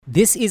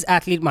This is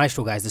Athlete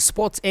Maestro, guys, the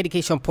sports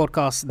education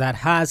podcast that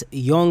has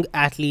young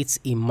athletes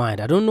in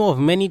mind. I don't know of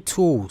many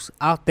tools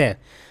out there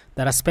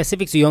that are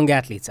specific to young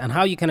athletes and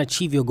how you can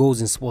achieve your goals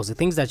in sports, the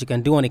things that you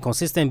can do on a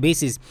consistent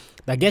basis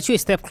that get you a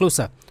step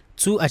closer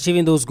to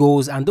achieving those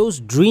goals and those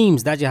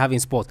dreams that you have in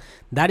sports.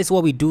 That is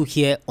what we do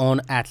here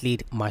on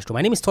Athlete Maestro.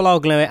 My name is Tola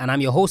Oglewe and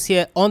I'm your host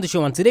here on the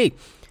show. And today,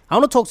 I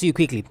want to talk to you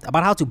quickly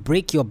about how to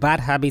break your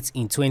bad habits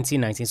in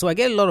 2019. So I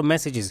get a lot of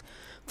messages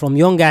from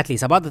young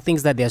athletes about the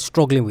things that they're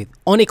struggling with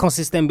on a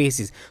consistent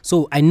basis.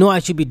 So I know I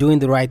should be doing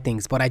the right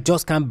things, but I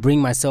just can't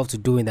bring myself to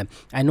doing them.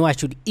 I know I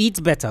should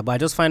eat better, but I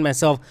just find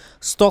myself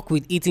stuck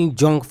with eating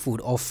junk food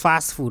or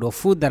fast food or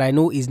food that I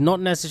know is not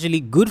necessarily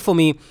good for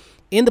me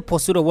in the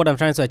pursuit of what I'm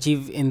trying to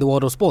achieve in the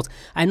world of sports.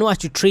 I know I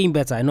should train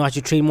better. I know I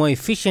should train more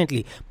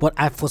efficiently. But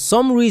for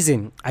some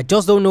reason, I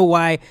just don't know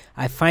why,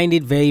 I find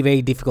it very,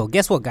 very difficult.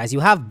 Guess what, guys?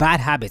 You have bad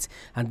habits.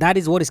 And that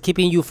is what is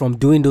keeping you from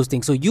doing those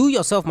things. So you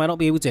yourself might not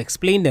be able to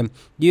explain them.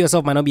 You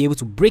yourself might not be able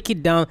to break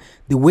it down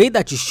the way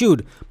that you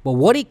should. But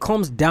what it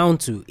comes down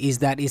to is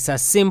that it's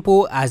as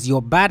simple as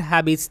your bad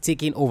habits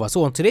taking over.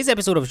 So on today's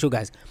episode of the show,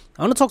 guys,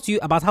 I want to talk to you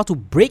about how to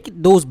break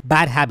those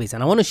bad habits.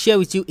 And I want to share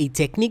with you a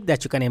technique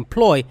that you can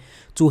employ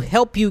to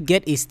help you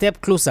get a step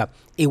closer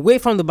away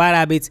from the bad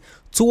habits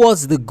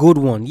towards the good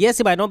one. Yes,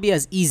 it might not be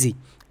as easy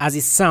as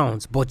it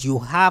sounds, but you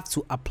have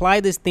to apply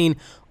this thing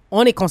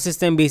on a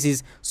consistent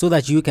basis so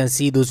that you can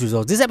see those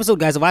results. This episode,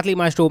 guys, of Athlete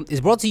Maestro is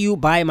brought to you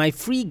by my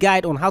free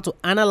guide on how to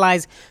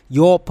analyze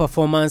your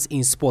performance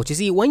in sports. You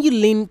see, when you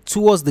lean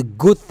towards the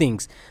good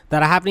things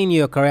that are happening in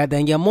your career,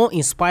 then you're more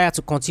inspired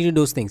to continue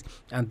those things.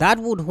 And that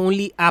would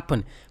only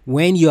happen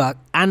when you are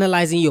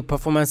analyzing your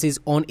performances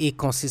on a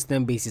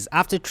consistent basis.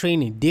 After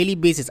training, daily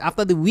basis,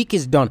 after the week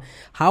is done,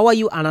 how are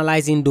you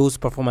analyzing those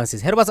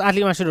performances? Head over to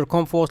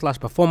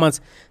athletemaestro.com/performance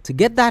to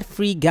get that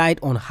free guide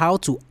on how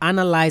to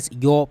analyze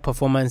your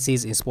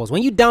performances in sports.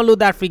 When you download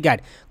that free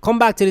guide, come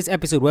back to this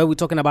episode where we're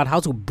talking about how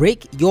to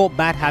break your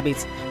bad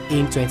habits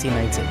in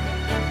 2019.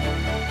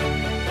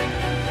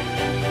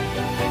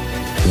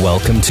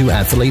 Welcome to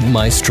Athlete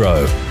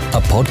Maestro,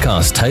 a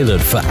podcast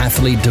tailored for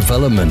athlete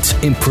development,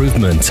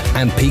 improvement,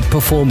 and peak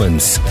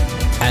performance.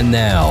 And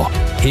now,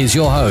 here's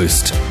your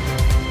host.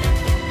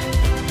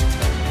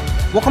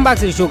 Welcome back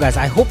to the show, guys.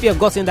 I hope you have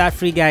gotten that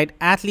free guide,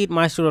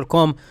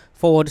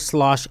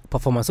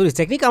 athletemaestro.com/performance. So the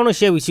technique I want to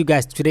share with you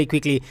guys today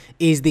quickly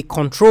is the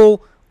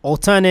control,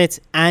 alternate,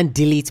 and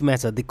delete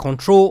method. The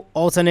control,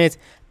 alternate,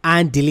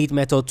 and delete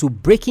method to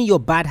breaking your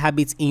bad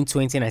habits in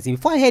 2019.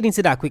 Before I head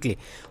into that quickly,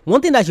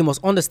 one thing that you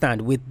must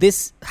understand with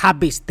this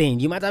habits thing,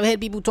 you might have heard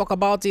people talk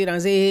about it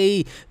and say,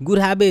 hey, good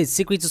habits,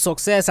 secret to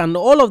success, and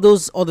all of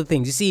those other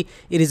things. You see,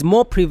 it is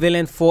more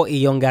prevalent for a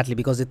young athlete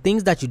because the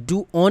things that you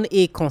do on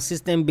a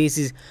consistent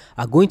basis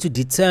are going to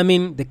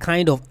determine the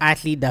kind of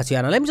athlete that you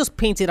are. Now, let me just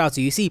paint it out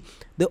to you. You see,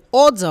 the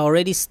odds are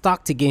already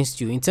stacked against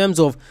you in terms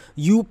of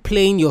you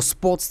playing your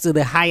sports to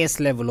the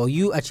highest level or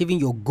you achieving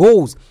your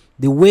goals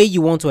the way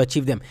you want to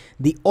achieve them.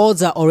 The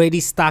odds are already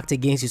stacked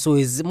against you. So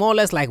it's more or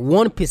less like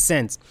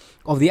 1%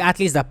 of the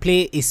athletes that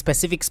play a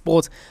specific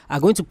sport are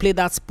going to play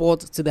that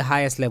sport to the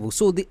highest level.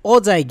 So the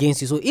odds are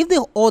against you. So if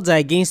the odds are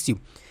against you,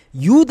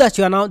 you that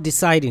you are now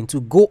deciding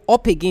to go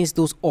up against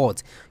those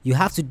odds, you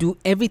have to do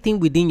everything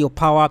within your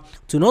power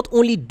to not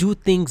only do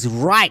things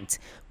right,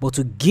 but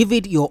to give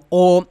it your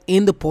all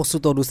in the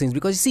pursuit of those things.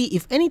 Because you see,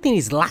 if anything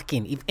is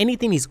lacking, if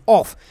anything is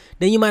off,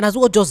 then you might as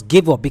well just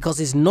give up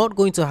because it's not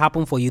going to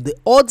happen for you. The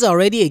odds are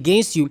already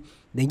against you.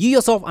 Then you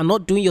yourself are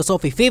not doing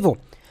yourself a favor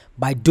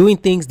by doing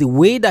things the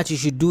way that you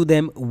should do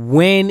them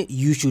when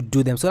you should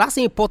do them. So that's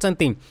the important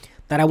thing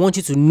that I want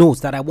you to note,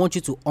 that I want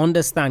you to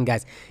understand,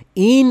 guys,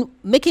 in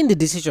making the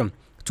decision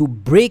to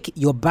break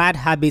your bad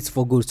habits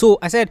for good. So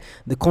I said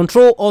the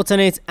control,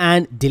 alternate,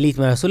 and delete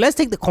method. So let's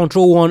take the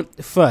control one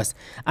first.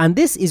 And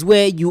this is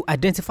where you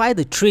identify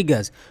the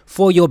triggers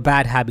for your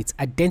bad habits.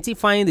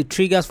 Identifying the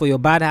triggers for your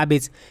bad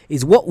habits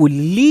is what will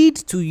lead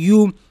to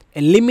you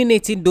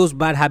eliminating those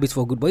bad habits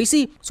for good. But you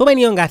see, so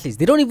many young athletes,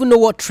 they don't even know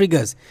what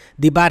triggers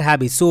the bad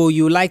habits. So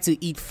you like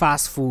to eat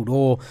fast food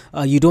or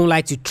you don't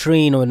like to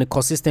train on a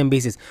consistent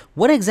basis.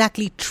 What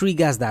exactly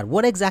triggers that?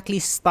 What exactly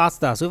starts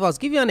that? So if I was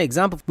to give you an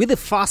example with the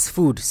fast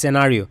food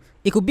scenario,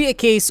 it could be a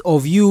case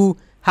of you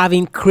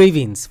having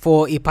cravings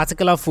for a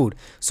particular food.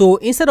 So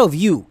instead of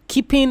you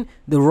keeping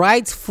the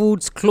right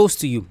foods close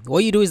to you,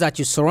 what you do is that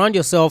you surround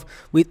yourself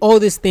with all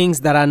these things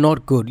that are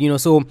not good.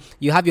 So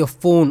you have your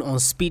phone on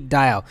speed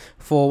dial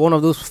for one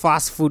of those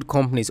fast food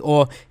companies,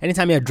 or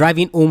anytime you're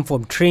driving home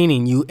from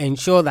training, you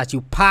ensure that you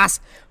pass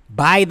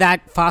by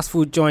that fast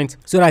food joint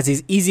so that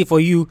it's easy for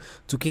you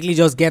to quickly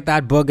just get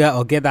that burger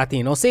or get that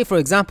thing. Or say, for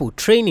example,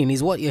 training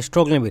is what you're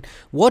struggling with.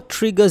 What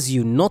triggers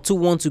you not to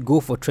want to go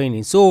for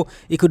training? So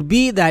it could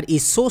be that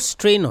it's so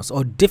strenuous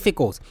or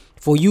difficult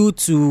for you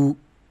to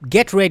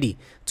get ready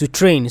to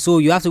train. So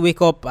you have to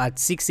wake up at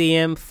 6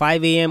 a.m.,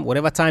 5 a.m.,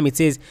 whatever time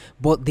it is.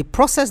 But the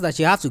process that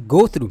you have to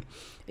go through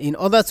in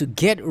order to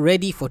get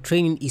ready for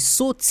training is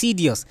so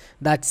tedious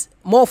that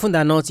more often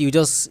than not, you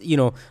just,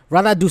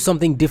 rather do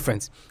something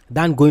different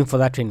than going for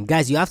that training.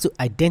 Guys, you have to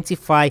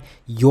identify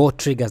your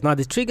triggers. Now,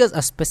 the triggers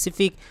are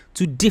specific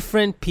to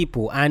different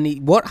people,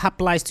 and what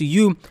applies to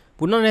you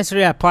will not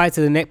necessarily apply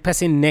to the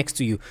person next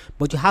to you,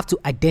 but you have to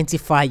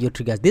identify your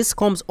triggers. This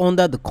comes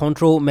under the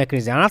control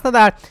mechanism. And after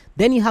that,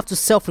 then you have to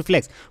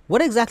self-reflect.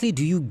 What exactly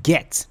do you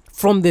get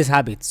from this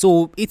habit?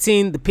 So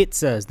eating the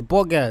pizzas, the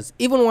burgers,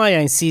 even while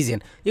you're in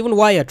season, even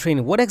while you're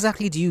training, what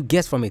exactly do you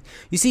get from it?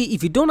 You see,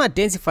 if you don't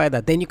identify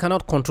that, then you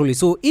cannot control it.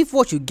 So if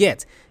what you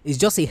get is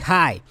just a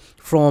high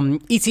from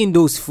eating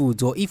those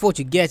foods, or if what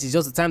you get is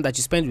just the time that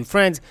you spend with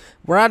friends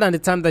rather than the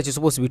time that you're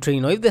supposed to be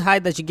training, or if the high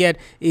that you get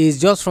is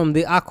just from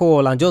the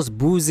alcohol and just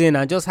boozing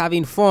and just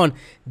having fun,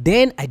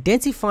 then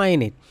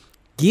identifying it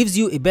gives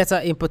you a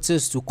better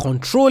impetus to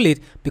control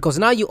it, because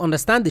now you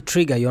understand the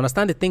trigger, you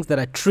understand the things that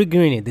are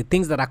triggering it, the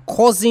things that are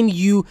causing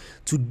you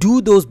to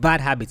do those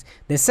bad habits.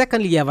 Then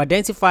secondly, you have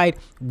identified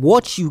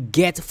what you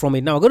get from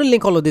it. Now, I'm going to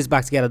link all of this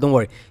back together, don't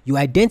worry. You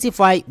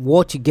identify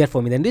what you get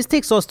from it. And this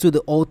takes us to the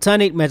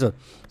alternate method,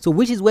 so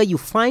which is where you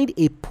find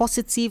a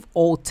positive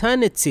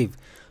alternative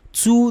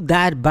to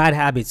that bad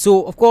habit.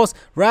 So of course,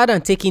 rather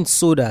than taking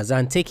sodas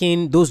and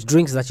taking those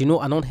drinks that you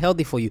know are not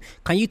healthy for you,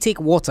 can you take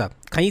water?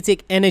 Can you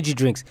take energy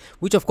drinks,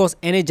 which of course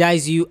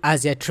energize you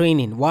as you're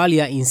training while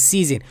you're in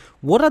season?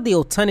 What are the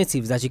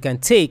alternatives that you can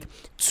take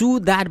to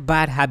that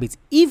bad habit?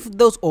 If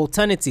those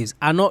alternatives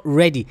are not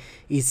ready,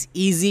 it's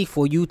easy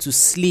for you to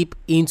slip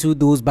into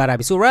those bad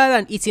habits. So rather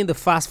than eating the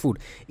fast food,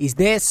 is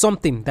there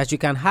something that you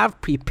can have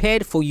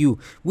prepared for you,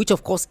 which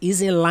of course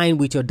is in line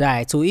with your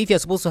diet? So if you're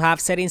supposed to have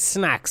certain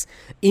snacks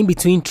in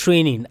between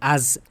training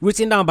as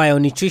written down by your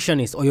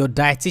nutritionist or your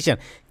dietitian,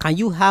 can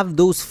you have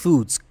those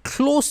foods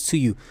close to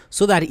you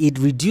so that it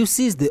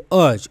reduces the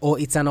urge, or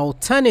it's an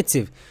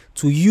alternative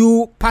to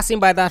you passing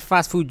by that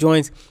fast food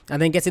joint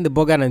and then getting the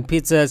burger and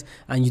pizzas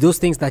and those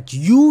things that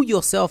you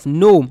yourself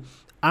know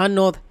are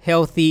not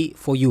healthy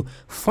for you?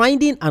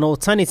 Finding an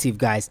alternative,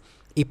 guys,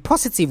 a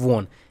positive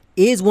one,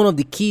 is one of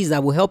the keys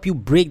that will help you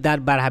break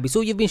that bad habit.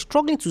 So you've been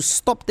struggling to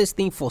stop this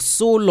thing for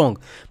so long,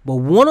 but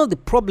one of the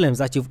problems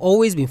that you've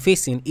always been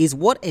facing is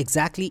what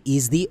exactly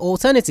is the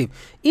alternative.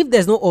 If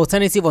there's no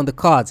alternative on the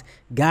cards,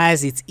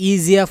 guys, it's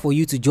easier for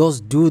you to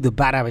just do the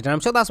bad habit. And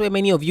I'm sure that's where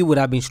many of you would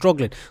have been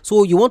struggling.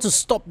 So you want to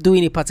stop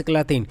doing a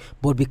particular thing,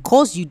 but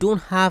because you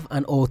don't have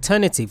an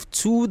alternative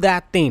to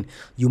that thing,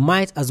 you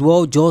might as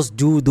well just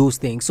do those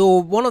things. So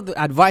one of the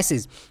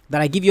advices that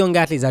I give young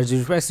athletes as it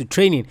refers to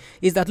training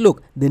is that,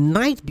 look, the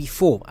night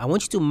before, I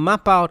want you to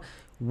map out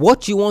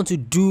what you want to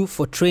do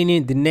for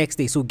training the next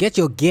day. So get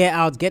your gear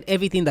out, get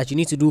everything that you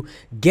need to do,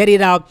 get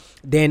it out.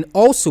 Then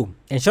also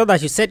ensure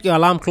that you set your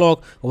alarm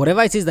clock or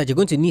whatever it is that you're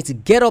going to need to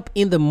get up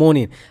in the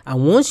morning.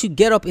 And once you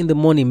get up in the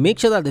morning, make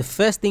sure that the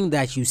first thing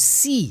that you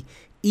see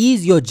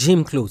is your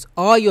gym clothes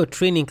or your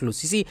training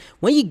clothes. You see,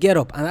 when you get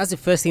up and that's the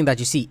first thing that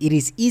you see, it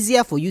is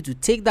easier for you to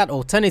take that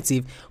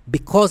alternative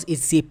because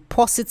it's a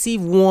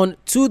positive one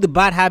to the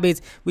bad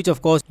habits, which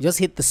of course you just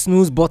hit the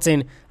snooze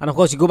button and of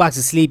course you go back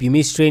to sleep, you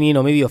miss training,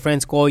 or maybe your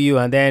friends call you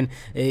and then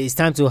it's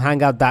time to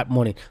hang out that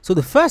morning. So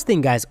the first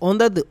thing, guys,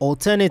 under the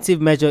alternative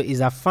measure is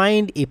that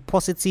find a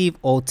positive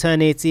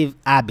alternative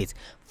habit.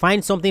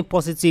 Find something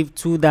positive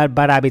to that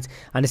bad habit.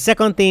 And the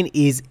second thing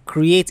is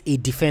create a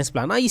defense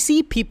plan. Now you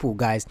see people,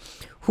 guys,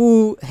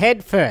 who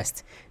head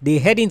first, they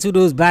head into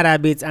those bad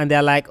habits and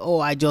they're like,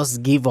 oh, I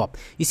just give up.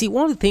 You see,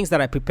 one of the things that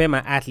I prepare my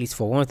athletes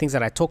for, one of the things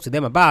that I talk to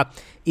them about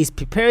is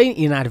preparing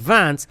in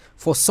advance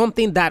for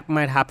something that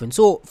might happen.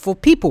 So for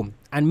people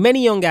and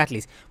many young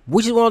athletes,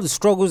 which is one of the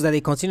struggles that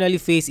they continually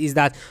face, is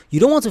that you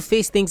don't want to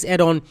face things head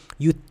on.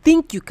 You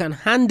think you can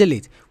handle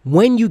it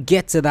when you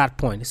get to that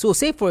point. So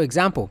say, for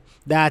example,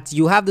 that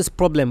you have this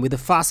problem with the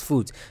fast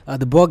foods,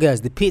 the burgers,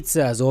 the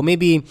pizzas, or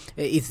maybe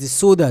it's the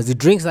sodas, the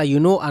drinks that you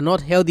know are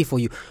not healthy for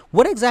you.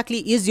 What exactly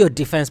is your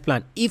defense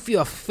plan if you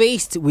are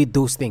faced with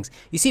those things?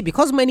 You see,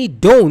 because many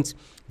don't,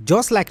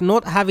 just like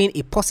not having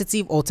a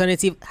positive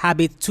alternative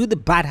habit to the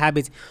bad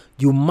habit,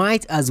 you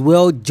might as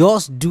well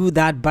just do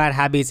that bad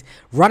habit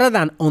rather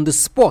than on the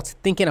spot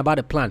thinking about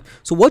a plan.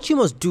 So what you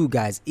must do,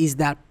 guys, is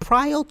that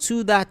prior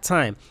to that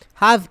time,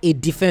 have a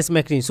defense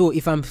mechanism. So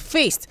if I'm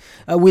faced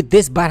with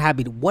this bad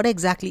habit, what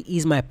exactly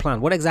is my plan?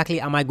 What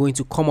exactly am I going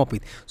to come up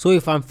with? So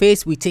if I'm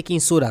faced with taking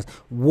sodas,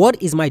 what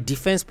is my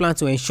defense plan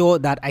to ensure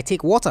that I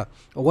take water?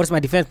 Or what is my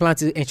defense plan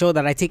to ensure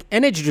that I take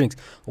energy drinks?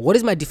 Or what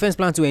is my defense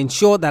plan to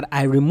ensure that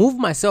I remove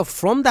myself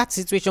from that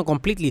situation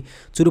completely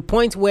to the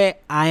point where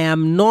I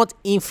am not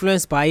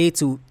influenced by it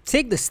to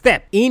take the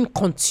step in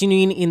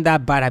continuing in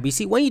that bad habit? You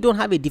see, when you don't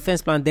have a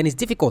defense plan, then it's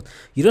difficult.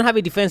 You don't have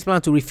a defense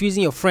plan to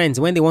refusing your friends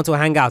when they want to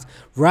hang out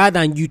rather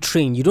than you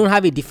train. You don't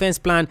have a defense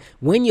plan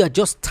when you're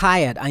just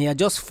tired and you're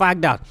just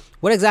fagged out.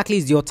 What exactly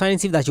is the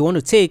alternative that you want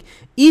to take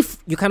if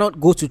you cannot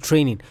go to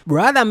training?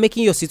 Rather than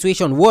making your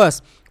situation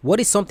worse, What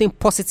is something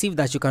positive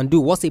that you can do?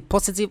 What's a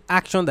positive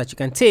action that you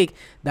can take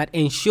that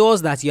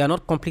ensures that you are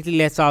not completely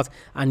left out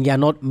and you are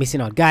not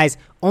missing out? Guys,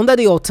 under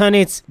the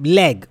alternate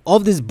leg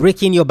of this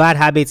breaking your bad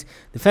habits,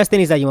 the first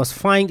thing is that you must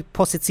find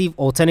positive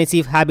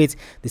alternative habits.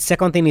 The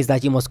second thing is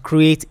that you must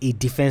create a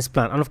defense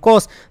plan. And of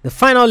course, the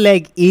final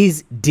leg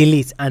is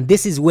delete. And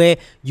this is where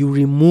you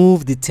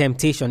remove the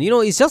temptation. You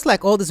know, it's just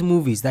like all these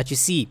movies that you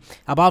see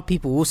about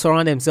people who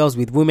surround themselves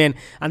with women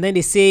and then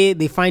they say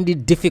they find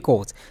it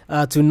difficult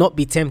to not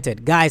be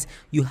tempted. Guys,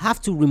 you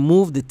have to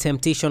remove the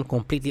temptation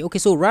completely. Okay,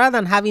 so rather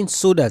than having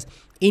sodas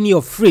in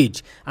your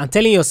fridge and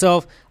telling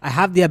yourself, I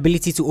have the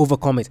ability to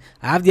overcome it,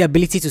 I have the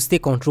ability to stay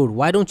controlled,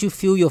 why don't you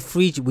fill your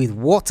fridge with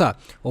water,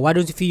 or why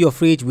don't you fill your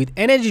fridge with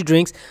energy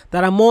drinks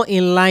that are more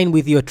in line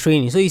with your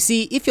training? So you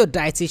see, if your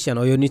dietitian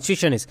or your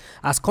nutritionist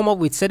has come up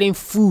with certain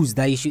foods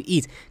that you should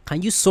eat,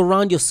 can you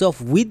surround yourself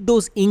with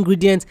those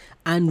ingredients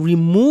and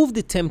remove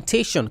the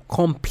temptation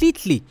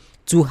completely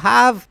to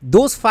have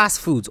those fast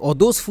foods or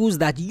those foods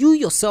that you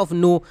yourself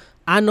know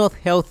are not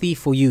healthy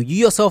for you? You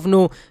yourself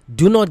know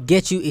do not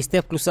get you a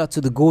step closer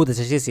to the goal that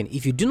you're chasing.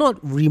 If you do not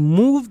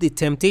remove the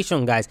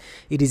temptation, guys,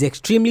 it is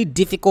extremely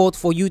difficult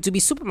for you to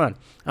be Superman.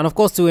 And of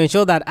course, to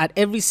ensure that at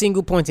every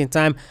single point in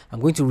time, I'm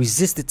going to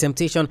resist the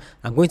temptation,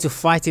 I'm going to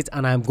fight it,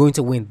 and I'm going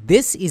to win.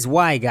 This is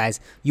why,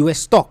 guys, you were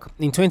stuck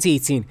in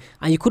 2018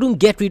 and you couldn't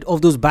get rid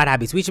of those bad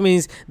habits, which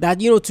means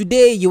that, you know,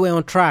 today you were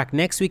on track,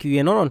 next week you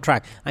were not on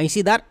track. And you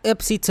see that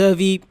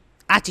topsy-turvy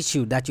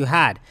attitude that you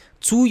had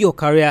to your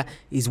career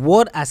is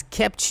what has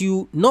kept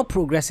you not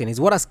progressing,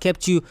 is what has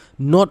kept you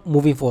not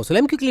moving forward. So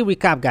let me quickly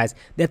recap, guys.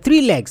 There are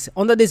 3 legs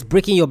under this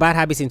breaking your bad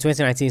habits in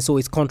 2019. So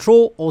it's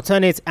control,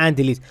 alternate, and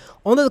delete.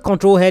 Under the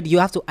control head, you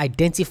have to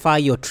identify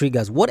your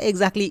triggers. What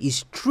exactly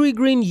is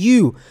triggering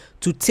you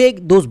to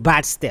take those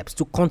bad steps,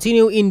 to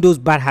continue in those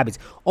bad habits?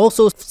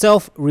 Also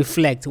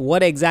self-reflect.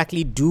 What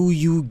exactly do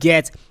you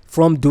get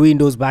from doing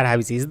those bad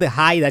habits? Is it the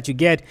high that you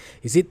get?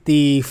 Is it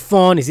the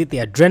fun? Is it the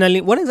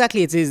adrenaline? What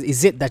exactly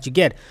is it that you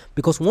get?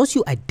 Because once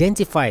you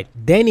identify it,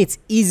 then it's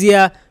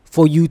easier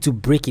for you to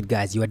break it,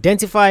 guys. You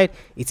identify it,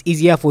 it's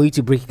easier for you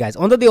to break it, guys.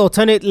 Under the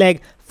alternate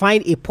leg,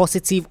 find a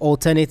positive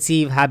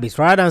alternative habits.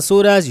 Rather than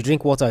sodas, you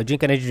drink water, you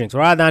drink energy drinks.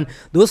 Rather than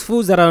those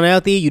foods that are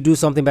unhealthy, you do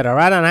something better.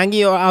 Rather than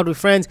hanging out with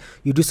friends,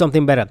 you do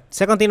something better.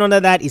 Second thing under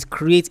that is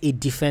create a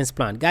defense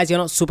plan. Guys, you're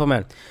not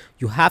Superman.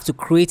 You have to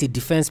create a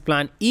defense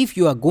plan if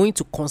you are going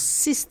to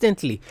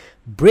consistently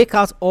break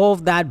out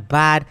of that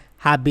bad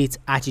habit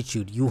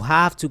attitude. You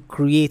have to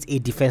create a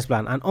defense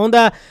plan. And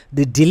under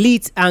the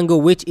delete angle,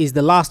 which is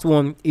the last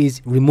one,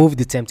 is remove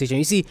the temptation.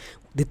 You see,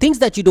 the things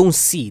that you don't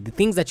see, the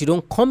things that you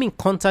don't come in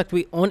contact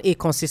with on a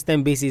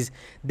consistent basis,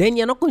 then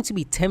you're not going to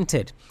be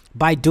tempted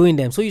by doing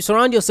them. So you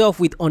surround yourself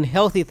with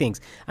unhealthy things,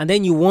 and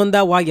then you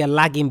wonder why you're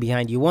lagging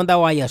behind. You wonder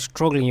why you're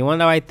struggling. You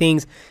wonder why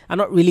things are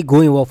not really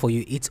going well for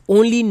you. It's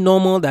only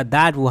normal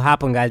that will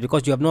happen, guys,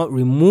 because you have not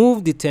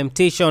removed the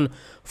temptation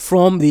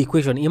from the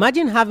equation.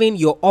 Imagine having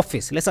your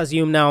office. Let's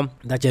assume now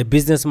that you're a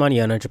businessman,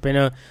 you're an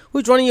entrepreneur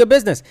who's running your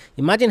business.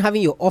 Imagine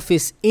having your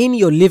office in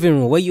your living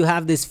room where you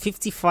have this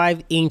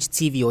 55-inch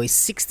TV or a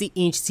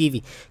 60-inch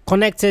TV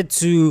connected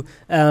to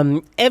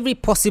every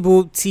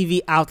possible TV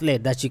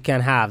outlet that you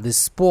can have, the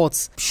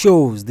sports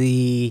shows,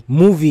 the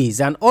movies,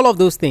 and all of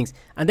those things.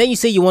 And then you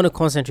say you want to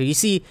concentrate. You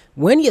see,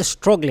 when you're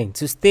struggling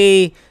to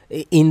stay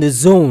in the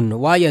zone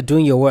while you're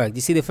doing your work,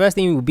 you see, the first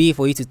thing would be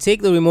for you to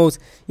take the remote,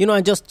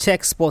 and just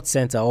check Sports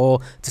Center, or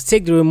to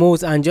take the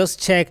remote and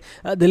just check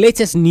the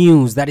latest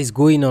news that is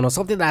going on, or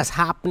something that's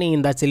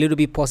happening that's a little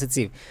bit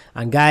positive.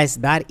 And guys,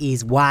 that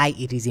is why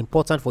it is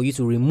important for you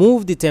to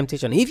remove the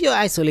temptation. If you're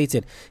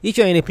isolated, if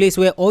you're in a place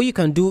where all you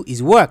can do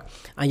is work,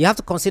 and you have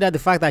to consider the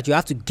fact that you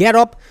have to get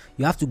up,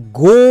 you have to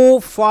go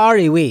far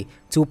away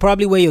to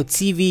probably where your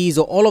TV is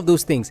or all of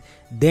those things,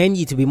 then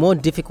it will be more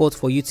difficult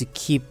for you to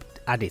keep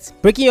at it.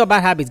 Breaking your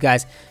bad habits,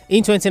 guys,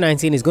 in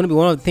 2019 is going to be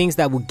one of the things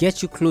that will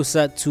get you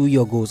closer to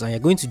your goals, and you're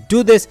going to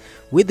do this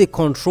with the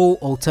control,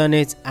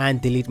 alternate,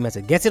 and delete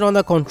method. Get it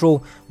under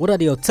control. What are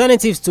the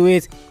alternatives to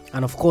it?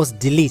 And of course,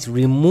 delete.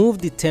 Remove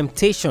the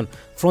temptation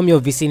from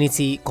your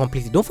vicinity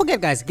completely. Don't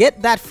forget, guys,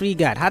 get that free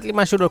guide,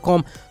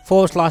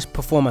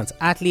 athletemaestro.com/performance,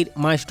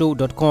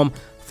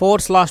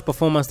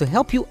 athletemaestro.com/performance, to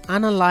help you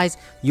analyze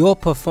your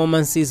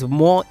performances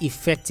more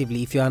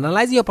effectively. If you're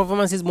analyzing your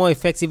performances more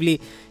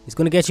effectively, it's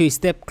going to get you a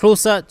step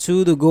closer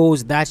to the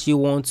goals that you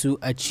want to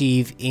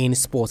achieve in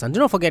sports. And do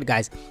not forget,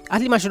 guys,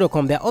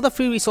 athletemaestro.com, there are other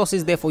free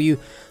resources there for you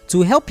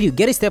to help you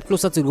get a step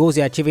closer to the goals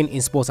you're achieving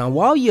in sports. And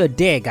while you're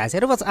there, guys,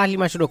 head over to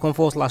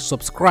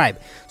athletemaestro.com/subscribe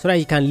so that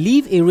you can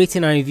leave a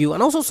rating and review,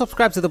 and also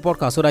subscribe to the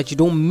podcast so that you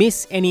don't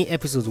miss any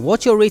episodes.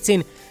 What your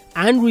rating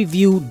and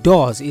review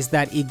does is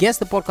that it gets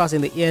the podcast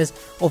in the ears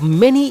of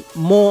many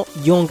more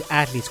young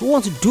athletes who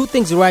want to do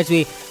things the right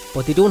way,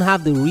 but they don't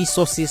have the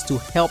resources to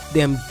help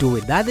them do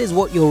it. That is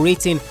what your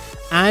rating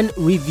and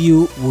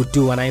review would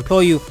do. And I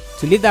implore you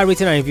to leave that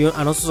rating and review,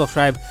 and also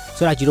subscribe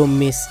so that you don't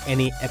miss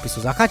any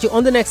episodes. I'll catch you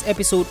on the next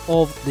episode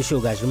of the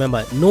show, guys.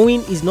 Remember,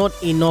 knowing is not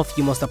enough,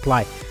 you must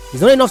apply. It's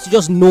not enough to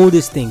just know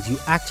these things. You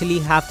actually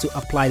have to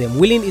apply them.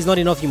 Willing is not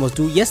enough, you must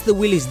do. Yes, the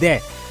will is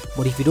there,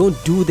 but if you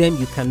don't do them,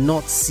 you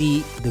cannot see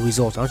the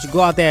results. I want you to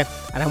go out there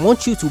and I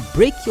want you to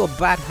break your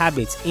bad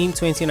habits in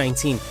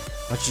 2019.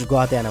 I want you to go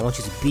out there and I want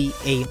you to be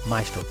a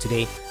maestro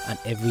today and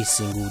every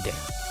single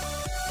day.